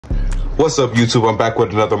What's up, YouTube? I'm back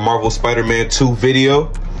with another Marvel Spider-Man 2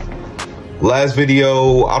 video. Last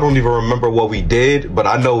video, I don't even remember what we did, but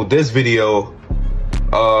I know this video,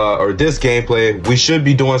 or this gameplay, we should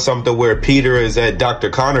be doing something where Peter is at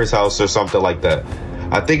Dr. Connor's house or something like that.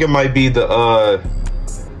 I think it might be the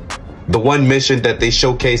one mission that they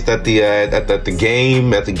showcased at the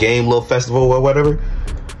game little festival or whatever.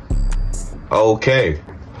 Okay.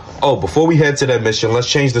 Oh, before we head to that mission, let's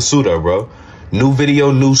change the suit up, bro. New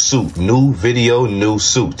video, new suit. New video, new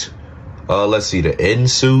suit. Let's see, the end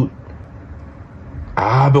suit.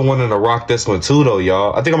 I've been wanting to rock this one too, though,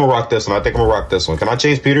 y'all. I think I'm gonna rock this one. Can I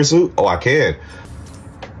change Peter's suit? Oh, I can.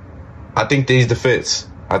 I think these the fits.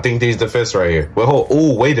 right here. Well, hold.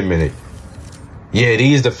 Oh, wait a minute. Yeah,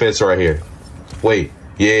 these the fits right here. Wait.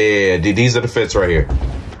 Yeah, these are the fits right here.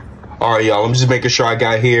 All right, y'all. I'm just making sure I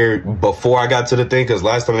got here before I got to the thing, because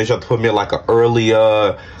last time they tried to put me in like an early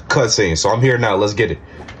cutscene. So I'm here now. Let's get it.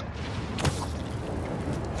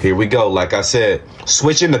 Here we go. Like I said,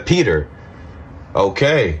 switching to Peter.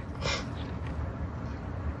 Okay.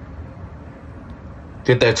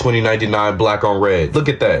 Get that 2099 black on red. Look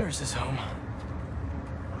at that. Where's his home?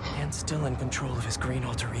 And still in control of his green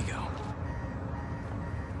alter ego.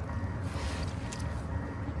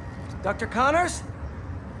 Dr. Connors?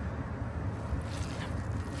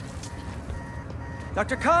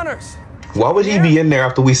 Dr. Connors! Why would he be in there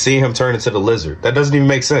after we see him turn into the lizard? That doesn't even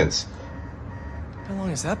make sense. How long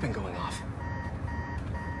has that been going off?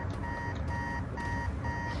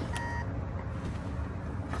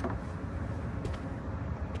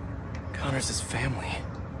 Connors' family.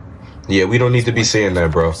 Yeah, we don't need to be seeing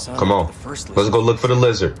that, bro. Come on. Let's go look for the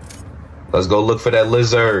lizard. Let's go look for that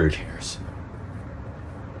lizard.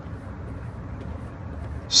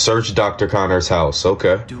 Search Dr. Connor's house.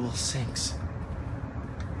 Okay. Dual sinks.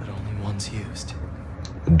 But only one's used.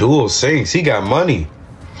 Dual sinks. He got money.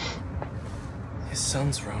 His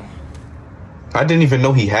son's room. I didn't even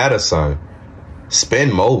know he had a son.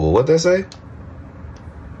 Spin mobile. What'd that say?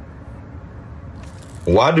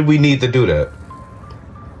 Why did we need to do that?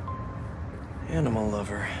 Animal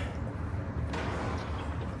lover.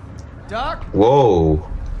 Doc? Whoa.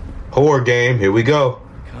 Horror game. Here we go.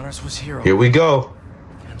 Connors was hero. Here we go.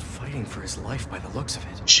 And fighting for his life by the looks of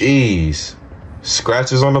it. Jeez.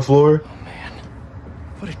 Scratches on the floor? Oh, man.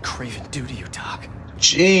 What did Craven do to you, Doc?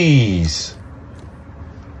 Jeez.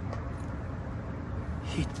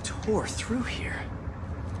 He tore through here.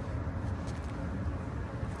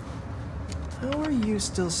 How are you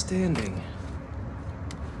still standing?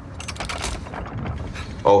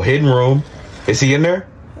 Oh, hidden room. Is he in there?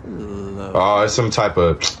 Hello. Oh, it's some type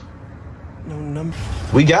of... No number.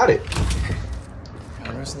 We got it.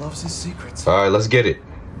 Connors loves his secrets. All right, let's get it.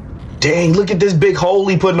 Dang, look at this big hole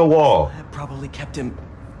he put in the wall. That probably kept him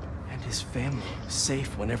and his family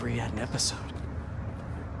safe whenever he had an episode.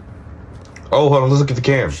 Oh, hold on, let's look at the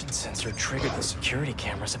camera. Motion sensor triggered the security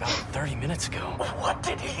cameras about 30 minutes ago. What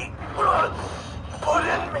did he put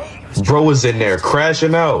in me? Bro was in there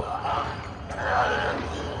crashing out.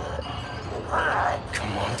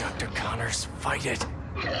 Come on, Dr. Connors, fight it.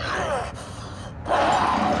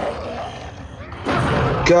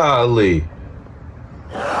 Golly.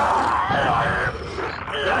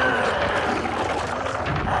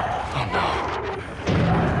 Oh no.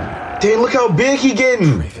 Dang, look how big he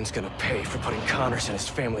getting. Raven's gonna pay for putting Connors and his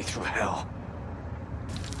family through hell.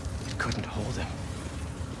 It couldn't hold him.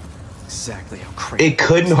 Exactly how crazy. It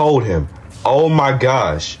couldn't hold him. Oh my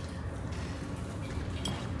gosh.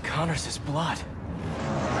 Connors' blood.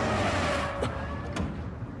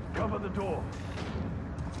 Cover the door.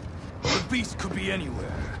 The beast could be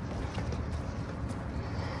anywhere.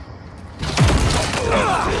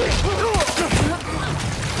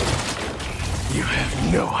 You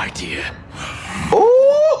have no idea.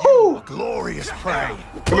 Ooh! Glorious prey.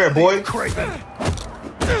 Come here, boy. Craven.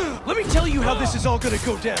 Let me tell you how this is all gonna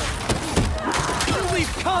go down. You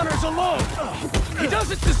leave Connors alone. He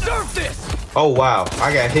doesn't deserve this. Oh, wow.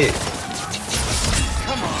 I got hit.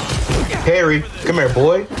 Come on. Harry, come here,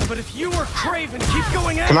 boy. But if you or Craven keep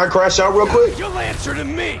going Can I crash out real quick? you'll answer to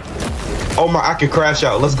me. Oh my, I can crash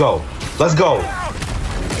out. Let's go. Let's go.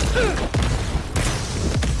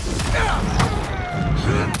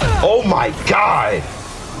 Oh my God.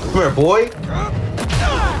 Come here, boy.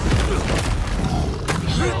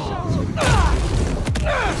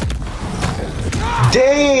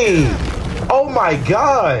 Dang. Oh my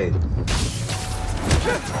God.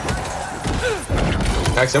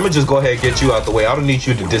 Actually, I'm gonna just go ahead and get you out the way. I don't need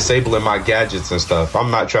you to disabling my gadgets and stuff.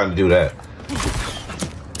 I'm not trying to do that.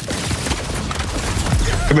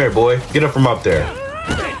 Come here, boy. Get up from up there.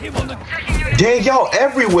 Dang, y'all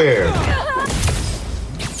everywhere.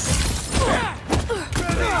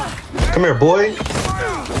 Come here, boy.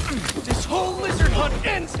 This whole lizard hunt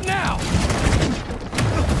ends now.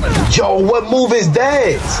 Yo, what move is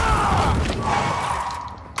that?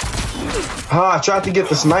 Ah, I tried to get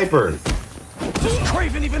the sniper. Does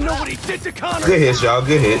Craven even know what he did to Connor? Good hits, y'all.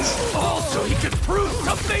 Good hits. Oh, so he could prove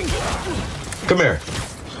something. Come here.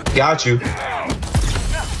 Got you.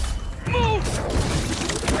 Move.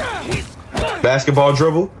 Basketball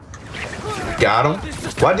dribble. Got him.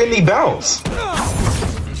 Why didn't he bounce?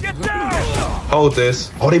 Get down. Hold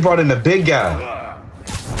this. Oh, they brought in the big guy.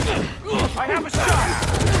 I have a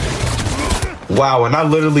shot. Wow, and I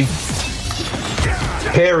literally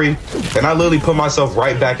parry, and I literally put myself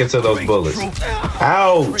right back into those bullets.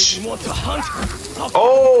 Ouch. Craven wants a hunt. I'll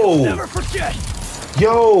Oh. never forget.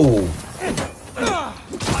 Yo.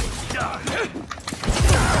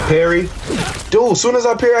 Parry. Dude, as soon as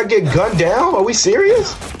I parry, I get gunned down? Are we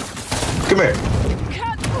serious? Come here.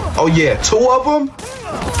 Oh, yeah. 2 of them?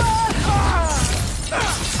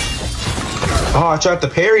 Oh, I tried to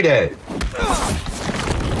parry that.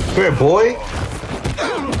 Come here, boy.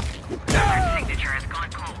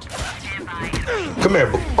 Come here.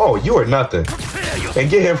 Oh, you are nothing. And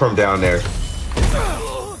get him from down there.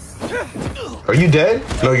 Are you dead?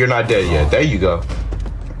 No, you're not dead yet. There you go.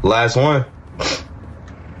 Last one.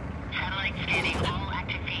 Satellite scanning all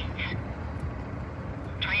active feeds.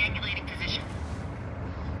 Triangulating position.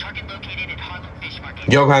 Target located at Harlem Fish Market.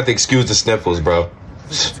 You're gonna have to excuse the sniffles, bro.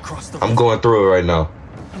 I'm going through it right now.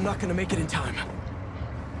 I'm not gonna make it in time.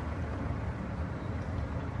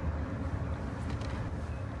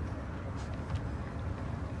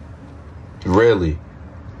 Really?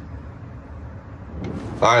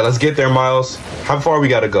 All right, let's get there, Miles. How far we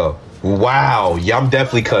gotta go? Wow, yeah, I'm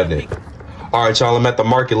definitely cutting it. All right, y'all, I'm at the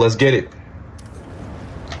market. Let's get it.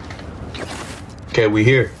 Okay, we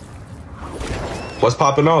here. What's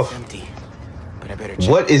popping off? Empty. But I better check.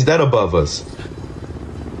 What is that above us?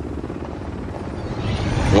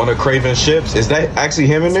 One of Craven's ships? Is that actually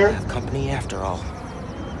him in there? Have company after all.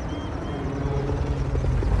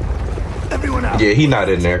 Everyone out. Yeah, he not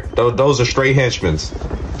in there. Those are straight henchmen.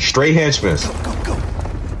 Straight henchmen. Go, go.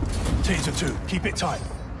 Taser 2. Keep it tight.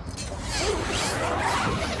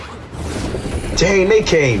 Dang, they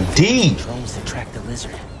came deep. Drones that track the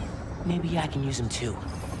lizard. Maybe I can use them too.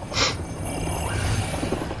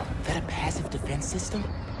 That a passive defense system?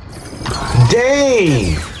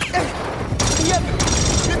 Dang. Yep.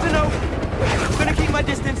 Good to know. I'm gonna keep my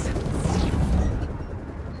distance.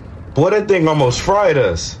 Boy, that thing almost fried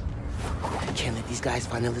us. Can't let these guys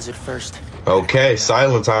find the lizard first. Okay,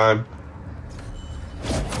 silent time.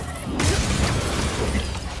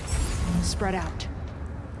 Spread out.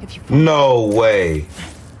 If you No way.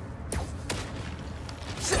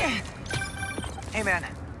 Hey man,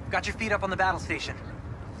 got your feet up on the battle station.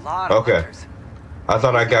 Lot of Okay. hunters. I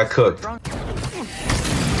thought I got cooked.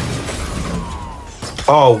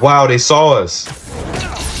 Oh, wow, they saw us.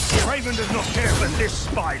 Craven does not care for this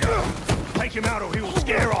spider. Take him out or he will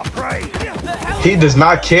scare our prey. He does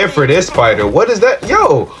not care for this spider. What is that?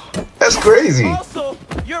 Yo, that's crazy.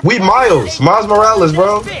 We Miles Morales,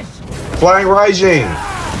 bro. Flying Raijin.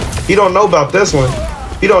 He don't know about this one.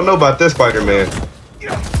 He don't know about this Spider-Man.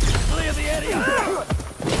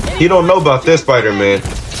 He don't know about this Spider-Man.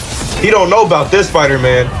 He don't know about this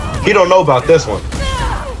Spider-Man. He don't know about this one.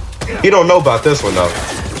 He don't know about this one, though.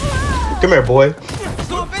 Come here, boy.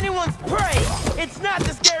 So if anyone's prey, it's not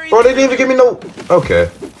the scary. Bro, they didn't even give me no... Okay.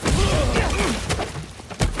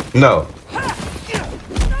 No.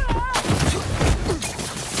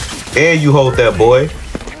 And you hold that, boy.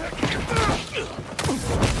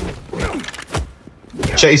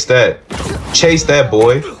 Chase that. Chase that,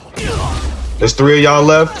 boy. There's 3 of y'all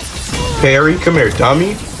left. Perry, come here,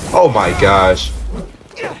 dummy. Oh my gosh.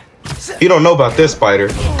 You don't know about this spider.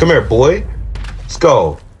 Come here, boy. Let's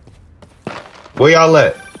go. Where y'all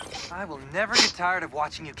at? I will never get tired of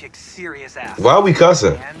watching you kick serious ass. Why are we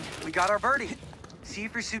cussing? And we got our birdie. See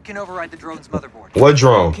if your suit can override the drone's motherboard. What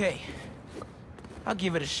drone? Okay. I'll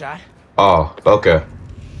give it a shot. Oh, okay.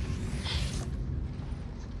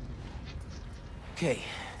 Okay.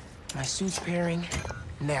 My suit's pairing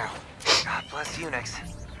now. God bless Unix.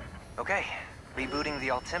 Okay, rebooting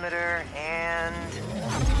the altimeter and...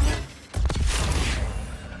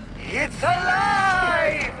 It's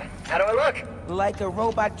alive! How do I look? Like a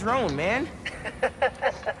robot drone, man.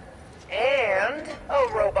 And a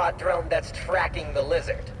robot drone that's tracking the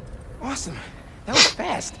lizard. Awesome. That was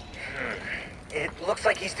fast. It looks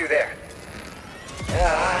like he's through there.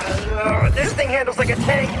 This thing handles like a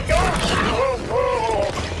tank.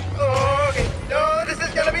 Okay. No, this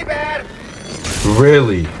is gonna be bad.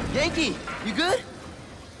 Really? Yankee, you good?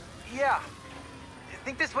 Yeah.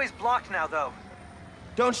 think this way's blocked now, though.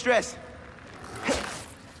 Don't stress.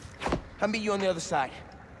 I'll meet you on the other side.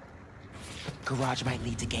 Garage might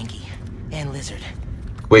lead to Genki and Lizard.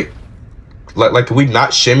 Wait, like can we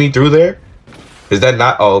not shimmy through there? Is that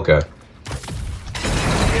not? Oh, okay.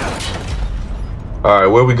 All right,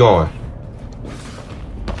 where we going?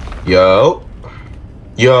 Yo,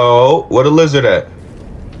 where the lizard at?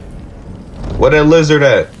 Where that lizard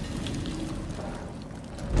at?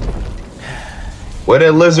 Where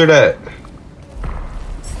that lizard at?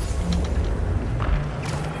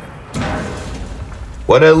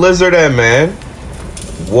 Where that lizard at, man?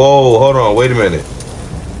 Whoa, hold on, wait a minute.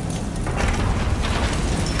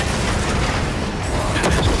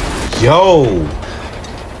 Yo!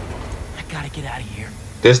 I gotta get out of here.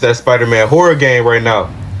 This that Spider-Man horror game right now.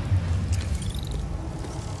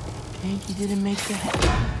 Genki didn't make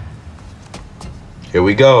that. Here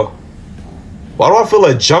we go. Why do I feel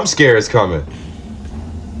a jump scare is coming?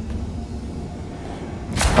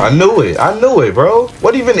 I knew it, bro.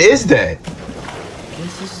 What even is that?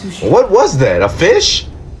 What was that? A fish?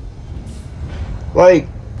 Like...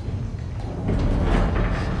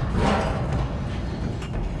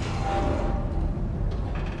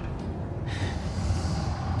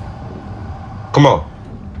 Come on.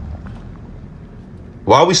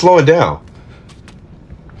 Why are we slowing down?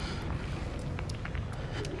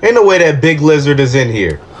 Ain't no way that big lizard is in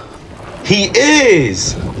here. He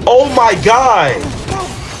is! Oh my god!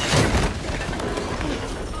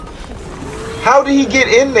 How did he get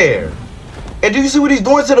in there? And do you see what he's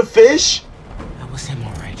doing to the fish? That was him,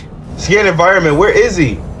 alright. Scan environment, where is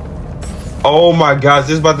he? Oh my gosh,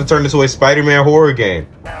 this is about to turn into a Spider-Man horror game.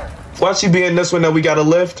 Watch she be in this one that we gotta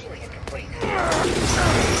lift.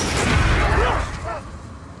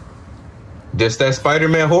 This that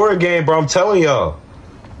Spider-Man horror game, bro. I'm telling y'all.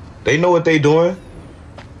 They know what they doing.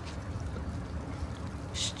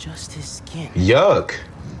 It's just his skin. Yuck.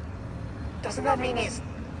 Doesn't that mean he's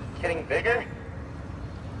getting bigger?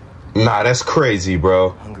 Nah, that's crazy,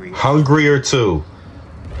 bro. Hungrier too.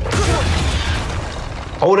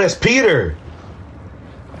 Oh, that's Peter.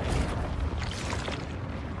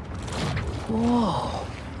 Whoa.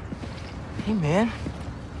 Hey, man.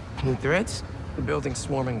 New threads? The building's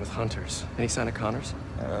swarming with hunters. Any sign of Connors?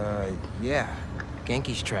 Yeah.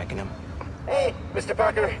 Genki's tracking him. Hey, Mr.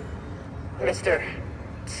 Parker. Mr.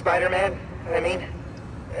 Spider-Man, I mean.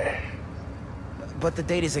 But the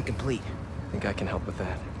date isn't complete. Think I can help with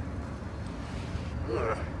that.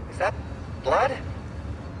 Is that blood?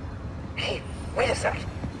 Hey, wait a sec.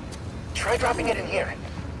 Try dropping it in here.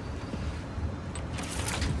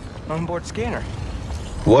 Onboard scanner.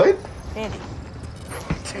 What? Andy.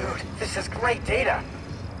 Dude, this is great data.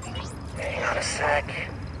 Hang on a sec.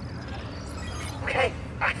 Okay,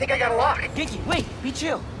 I think I got a lock. Genki, wait! Be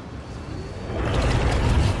chill.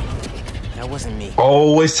 That wasn't me.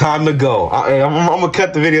 Oh, it's time to go. I'm gonna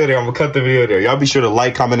cut the video there. Y'all be sure to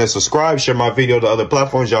like, comment, and subscribe. Share my video to other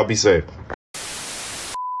platforms. Y'all be safe.